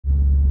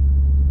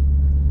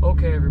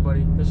Okay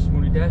everybody, this is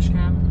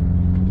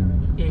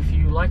mooneydashcam. If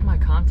you like my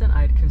content,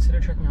 I'd consider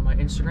checking out my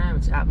Instagram.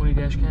 It's at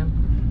mooneydashcam.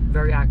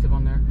 Very active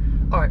on there.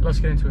 Alright, let's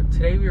get into it.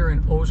 Today we are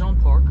in Ozone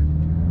Park.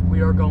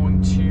 We are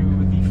going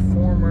to the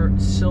former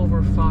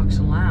Silver Fox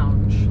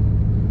Lounge.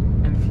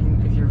 And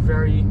if you're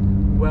very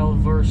well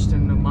versed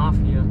in the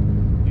mafia,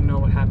 you know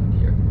what happened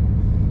here.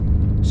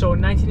 So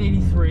in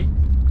 1983,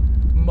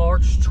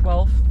 March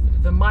 12th,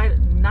 the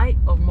night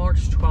of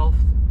March 12th,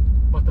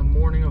 but the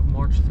morning of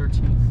March 13th,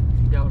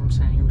 if you get what I'm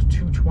saying, it was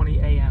 2:20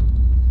 a.m.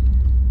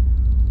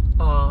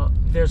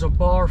 There's a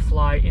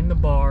barfly in the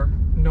bar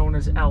known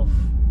as Elf.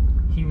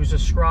 He was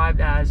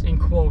described as, in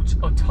quotes,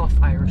 a tough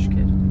Irish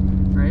kid,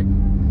 right?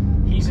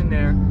 He's in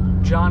there.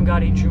 John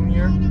Gotti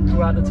Jr.,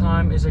 who at the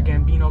time is a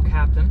Gambino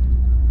captain,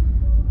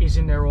 is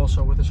in there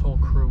also with his whole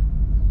crew.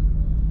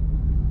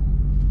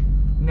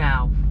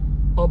 Now,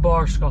 a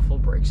bar scuffle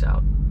breaks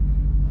out.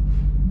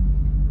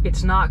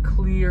 It's not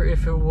clear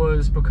if it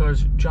was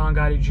because John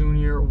Gotti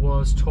Jr.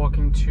 was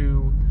talking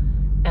to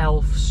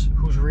Elf's,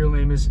 whose real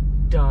name is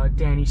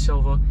Danny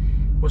Silva,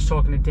 was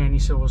talking to Danny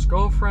Silva's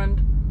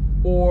girlfriend,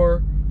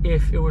 or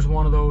if it was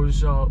one of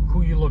those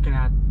who you looking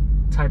at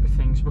type of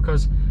things,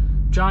 because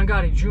John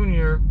Gotti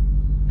Jr.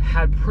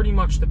 had pretty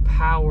much the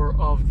power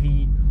of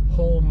the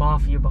whole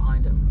mafia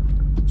behind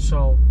him.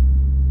 So,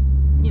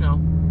 you know,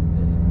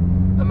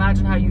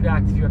 imagine how you'd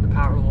act if you had the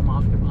power of the whole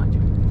mafia behind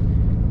you.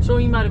 So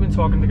he might have been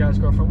talking to the guy's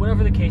girlfriend.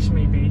 Whatever the case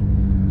may be,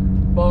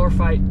 bar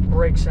fight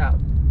breaks out.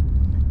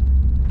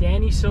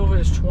 Danny Silva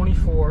is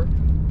 24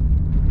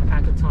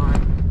 at the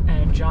time,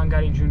 and John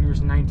Gotti Jr.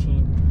 is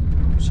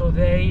 19. So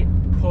they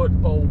put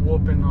a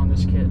whooping on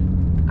this kid.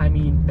 I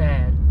mean,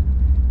 bad.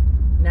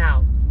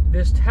 Now,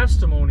 this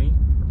testimony,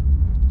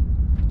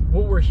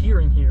 what we're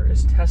hearing here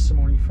is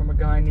testimony from a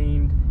guy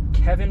named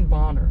Kevin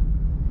Bonner.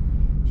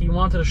 He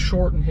wanted to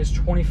shorten his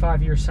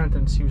 25-year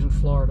sentence. He was in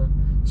Florida,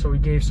 so he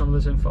gave some of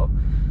this info.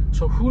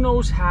 So who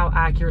knows how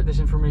accurate this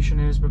information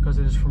is, because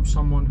it is from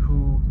someone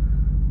who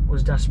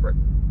was desperate.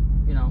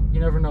 You know, you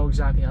never know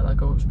exactly how that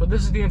goes. But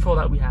this is the info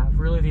that we have,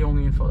 really the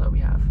only info that we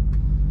have.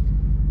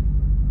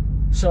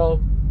 So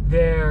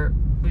they're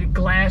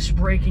glass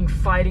breaking,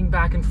 fighting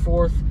back and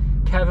forth.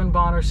 Kevin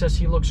Bonner says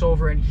he looks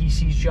over and he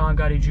sees John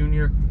Gotti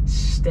Jr.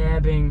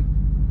 stabbing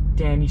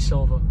Danny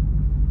Silva.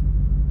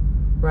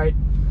 Right?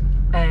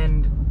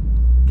 And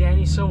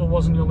Danny Silva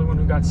wasn't the only one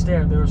who got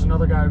stabbed. There was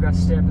another guy who got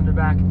stabbed in the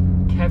back,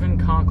 Kevin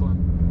Conklin.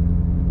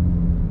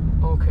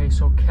 Okay,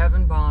 so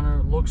Kevin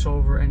Bonner looks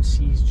over and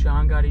sees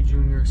John Gotti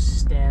Jr.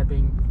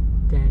 stabbing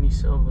Danny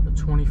Silva, the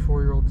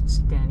 24-year-old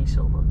Danny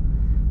Silva.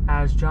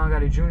 As John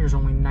Gotti Jr. is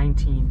only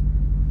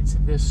 19. It's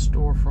this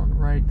storefront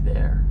right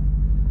there.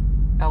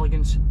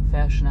 Elegance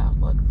Fashion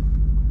Outlet,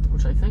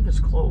 which I think is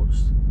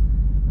closed.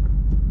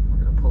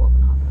 We're gonna pull up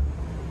and hop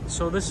in.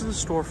 So this is the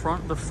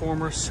storefront, the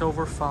former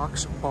Silver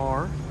Fox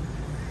bar.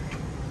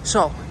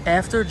 So,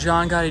 after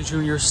John Gotti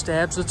Jr.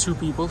 stabs the two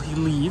people, he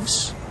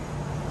leaves.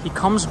 He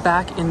comes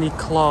back in the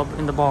club,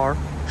 in the bar,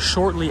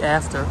 shortly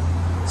after,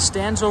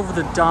 stands over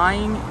the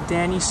dying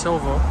Danny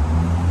Silva,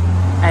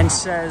 and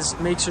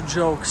makes a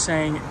joke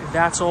saying,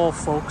 "That's all,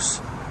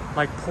 folks,"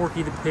 like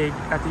Porky the Pig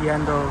at the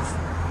end of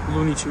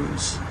Looney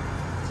Tunes.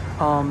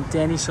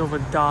 Danny Silva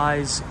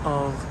dies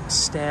of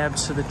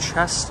stabs to the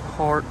chest,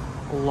 heart,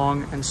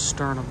 lung, and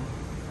sternum.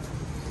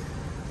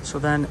 So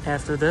then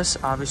after this,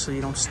 obviously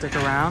you don't stick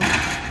around.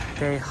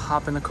 They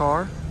hop in the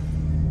car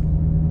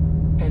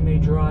and they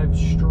drive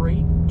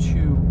straight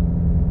to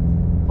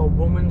a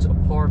woman's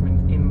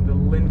apartment in the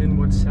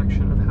Lindenwood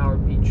section of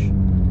Howard Beach.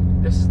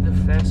 This is the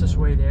fastest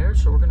way there,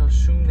 so we're gonna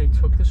assume they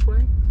took this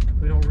way.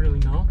 We don't really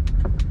know.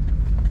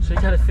 So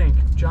you gotta think,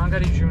 John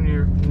Gotti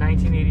Jr.,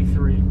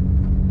 1983,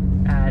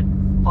 at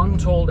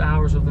untold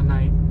hours of the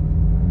night,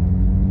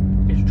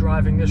 is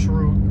driving this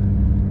route,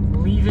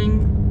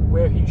 leaving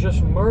where he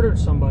just murdered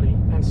somebody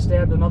and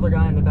stabbed another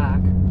guy in the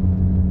back,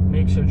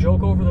 makes a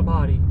joke over the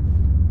body,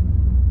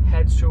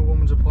 heads to a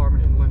woman's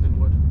apartment in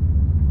Lindenwood.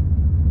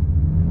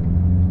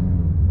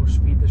 We'll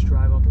speed this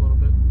drive up a little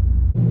bit.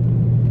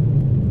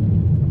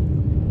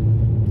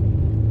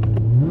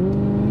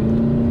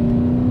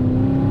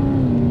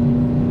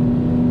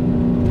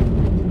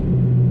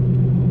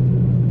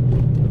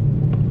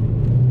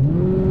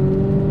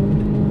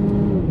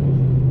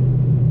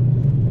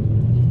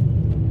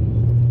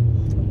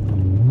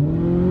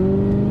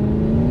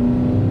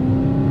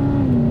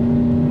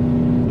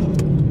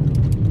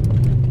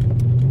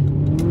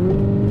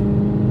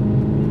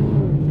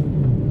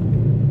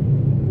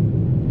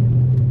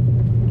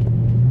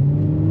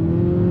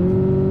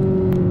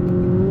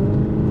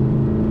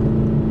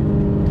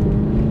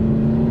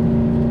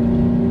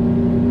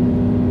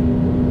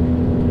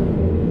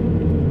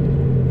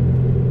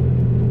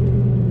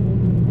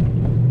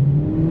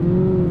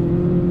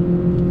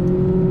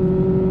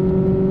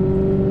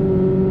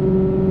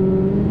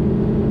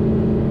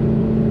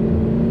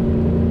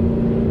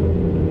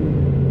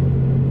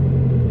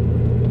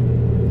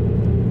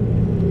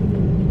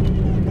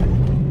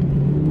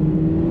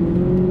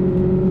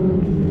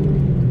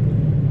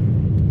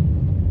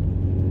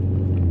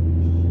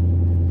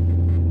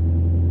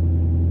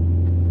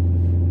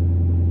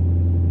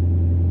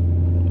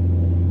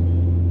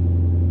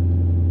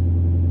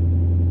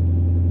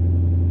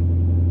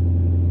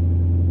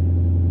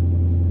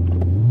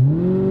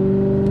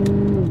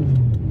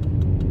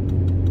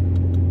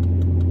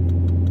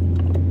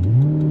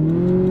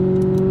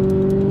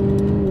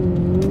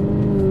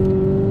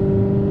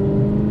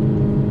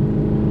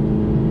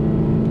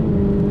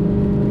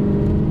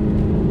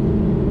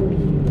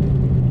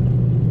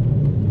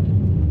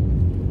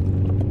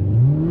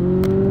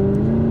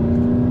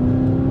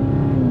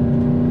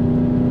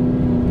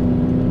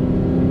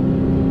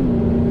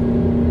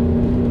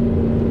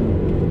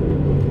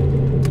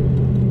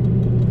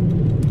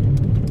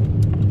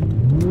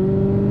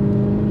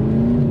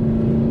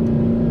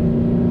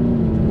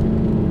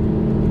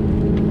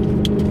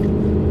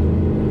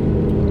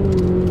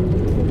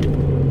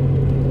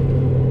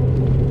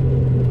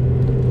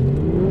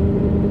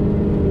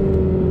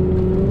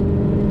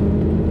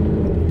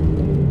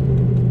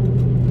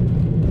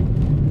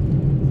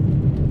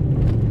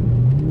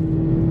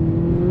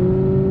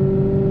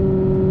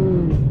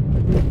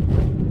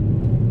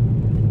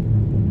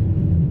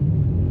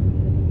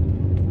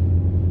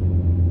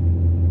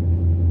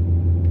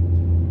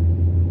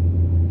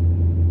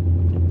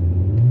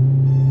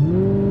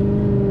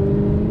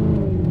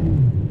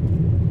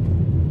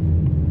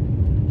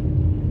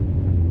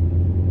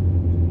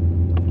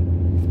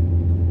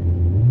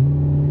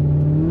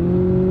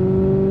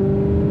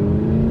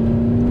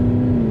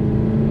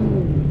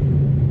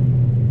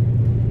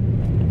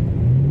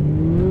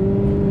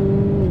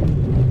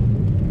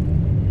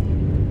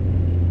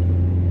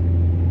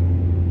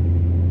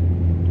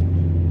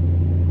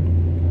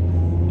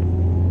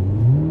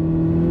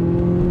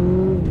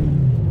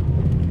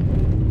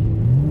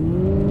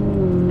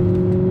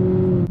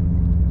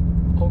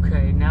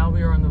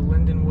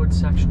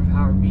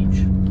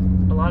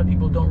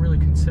 don't really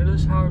consider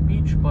this Howard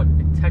Beach, but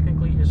it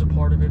technically is a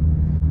part of it.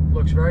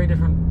 Looks very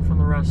different from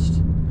the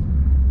rest.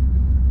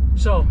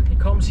 So he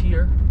comes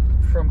here,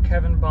 from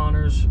Kevin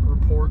Bonner's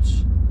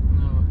reports,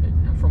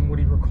 from what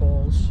he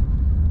recalls.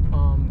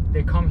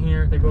 They come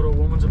here, they go to a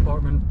woman's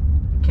apartment,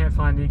 can't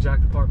find the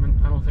exact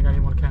apartment. I don't think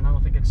anyone can. I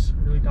don't think it's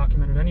really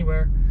documented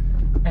anywhere.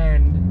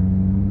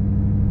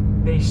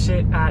 And they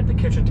sit at the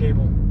kitchen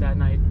table that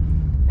night.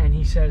 And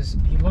he says,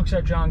 he looks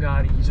at John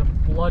Gotti. He's a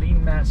bloody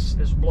mess.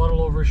 There's blood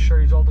all over his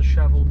shirt. He's all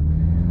disheveled.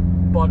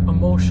 But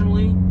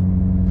emotionally,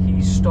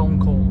 he's stone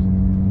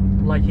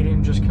cold. Like he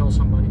didn't just kill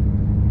somebody.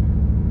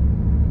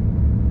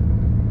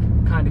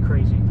 Kind of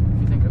crazy,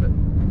 if you think of it.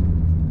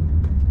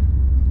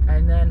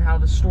 And then how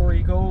the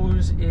story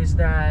goes is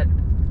that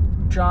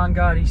John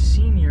Gotti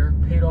Sr.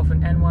 paid off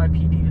an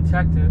NYPD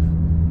detective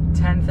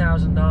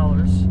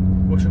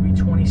 $10,000, which would be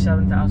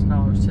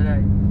 $27,000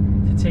 today,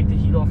 to take the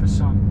heat off his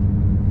son,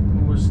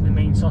 who was the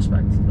main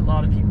suspect. A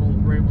lot of people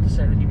were able to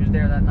say that he was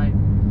there that night.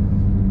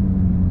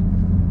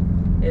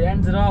 It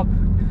ended up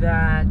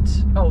that,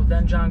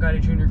 then John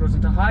Gotti Jr. goes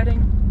into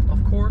hiding,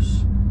 of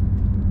course.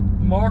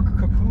 Mark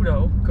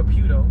Caputo,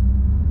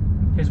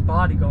 his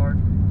bodyguard,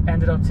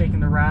 ended up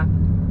taking the rap,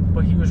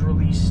 but he was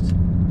released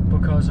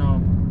because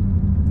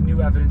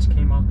new evidence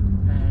came up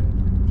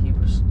and he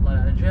was let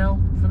out of jail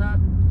for that.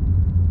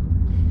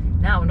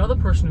 Now, another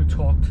person who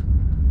talked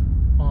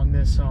on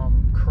this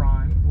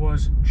crime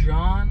was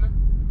John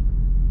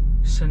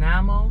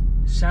Cennamo,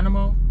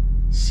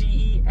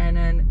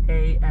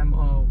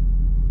 C-E-N-N-A-M-O.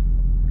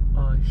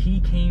 He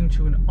came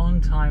to an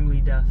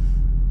untimely death.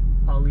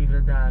 I'll leave it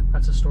at that.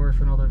 That's a story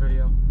for another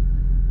video.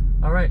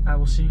 Alright, I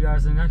will see you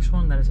guys in the next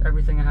one. That is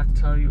everything I have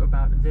to tell you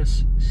about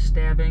this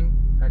stabbing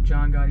that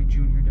John Gotti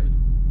Jr. did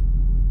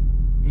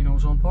in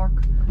Ozone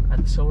Park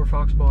at the Silver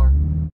Fox Bar.